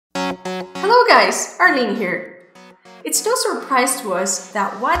Hello guys, Arlene here. It's no surprise to us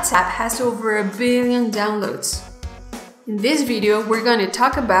that WhatsApp has over 1 billion downloads. In this video, we're going to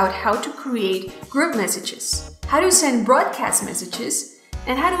talk about how to create group messages, how to send broadcast messages,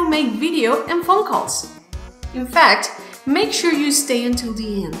 and how to make video and phone calls. In fact, make sure you stay until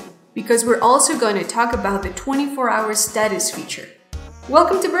the end, because we're also going to talk about the 24-hour status feature.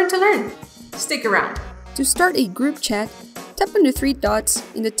 Welcome to Burn to Learn. Stick around. To start a group chat, tap on the 3 dots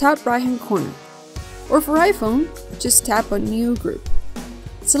in the top right-hand corner. Or for iPhone, just tap on New Group.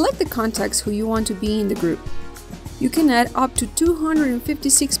 Select the contacts who you want to be in the group. You can add up to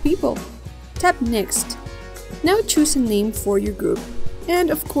 256 people. Tap Next. Now choose a name for your group. And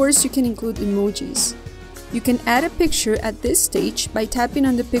of course, you can include emojis. You can add a picture at this stage by tapping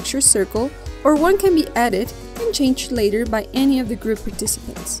on the picture circle, or one can be added and changed later by any of the group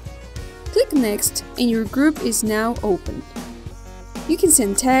participants. Click Next and your group is now open. You can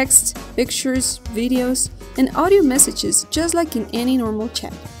send text, pictures, videos, and audio messages just like in any normal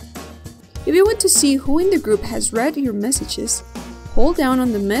chat. If you want to see who in the group has read your messages, hold down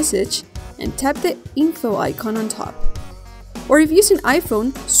on the message and tap the info icon on top. Or if using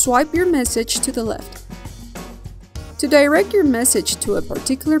iPhone, swipe your message to the left. To direct your message to a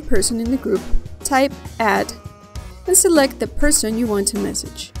particular person in the group, type Add and select the person you want to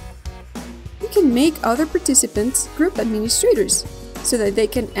message. You can make other participants group administrators so that they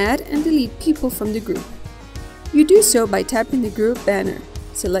can add and delete people from the group. You do so by tapping the group banner,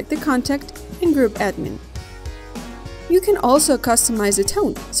 select the contact, and group admin. You can also customize the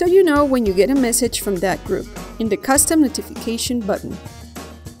tone so you know when you get a message from that group in the custom notification button.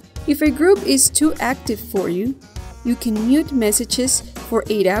 If a group is too active for you, you can mute messages for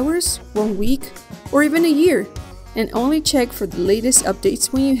 8 hours, 1 week, or even a year, and only check for the latest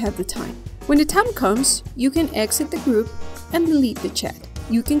updates when you have the time. When the time comes, you can exit the group and delete the chat.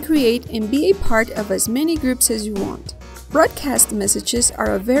 You can create and be a part of as many groups as you want. Broadcast messages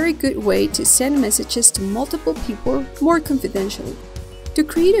are a very good way to send messages to multiple people more confidentially. To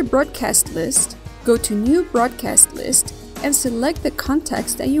create a broadcast list, go to New Broadcast List and select the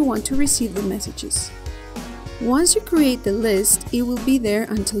contacts that you want to receive the messages. Once you create the list, it will be there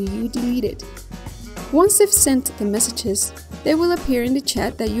until you delete it. Once they've sent the messages, they will appear in the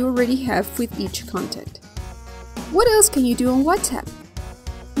chat that you already have with each contact. What else can you do on WhatsApp?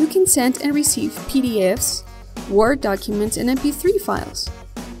 You can send and receive PDFs, Word documents, and MP3 files.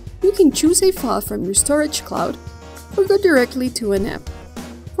 You can choose a file from your storage cloud or go directly to an app,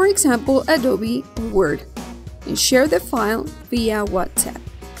 for example Adobe or Word, and share the file via WhatsApp.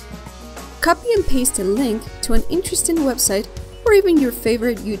 Copy and paste a link to an interesting website or even your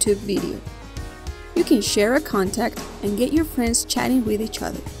favorite YouTube video. You can share a contact and get your friends chatting with each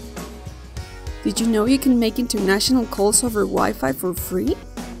other. Did you know you can make international calls over Wi-Fi for free?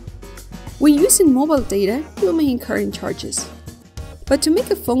 When using mobile data, you may incur charges. But to make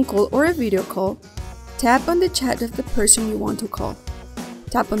a phone call or a video call, tap on the chat of the person you want to call.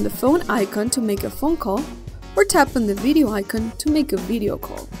 Tap on the phone icon to make a phone call, or tap on the video icon to make a video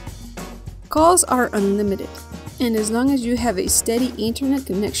call. Calls are unlimited, and as long as you have a steady internet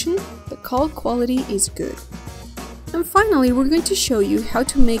connection, the call quality is good. And finally, we're going to show you how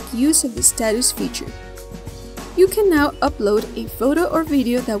to make use of the status feature. You can now upload a photo or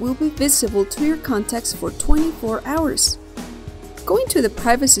video that will be visible to your contacts for 24 hours. Go into the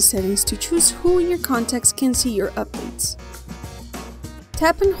privacy settings to choose who in your contacts can see your updates.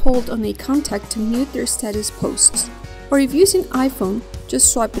 Tap and hold on a contact to mute their status posts, or if using iPhone,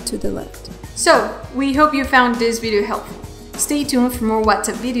 just swipe it to the left. So, we hope you found this video helpful. Stay tuned for more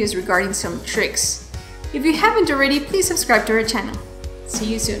WhatsApp videos regarding some tricks. If you haven't already, please subscribe to our channel.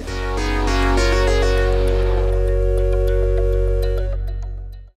 See you soon.